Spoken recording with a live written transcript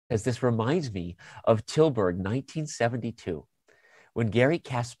as this reminds me of Tilburg 1972 when Garry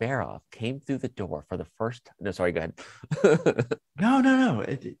Kasparov came through the door for the first. No, sorry, go ahead. No.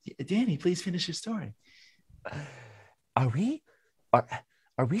 Danny, please finish your story. Are we are,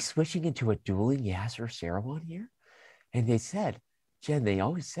 are we switching into a dueling Yasser Seirawan here? And they said, Jen, they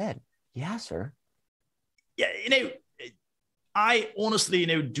always said, Yasser. Yeah, I honestly,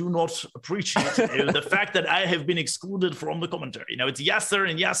 do not appreciate the fact that I have been excluded from the commentary. It's Yasser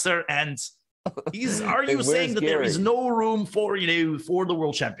and Yasser, and are you saying that there is no room for for the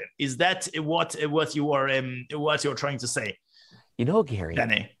world champion? Is that what you're trying to say? Gary,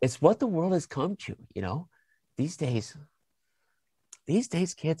 Danny, it's what the world has come to. These days,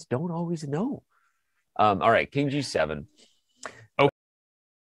 kids don't always know. All right, King G7.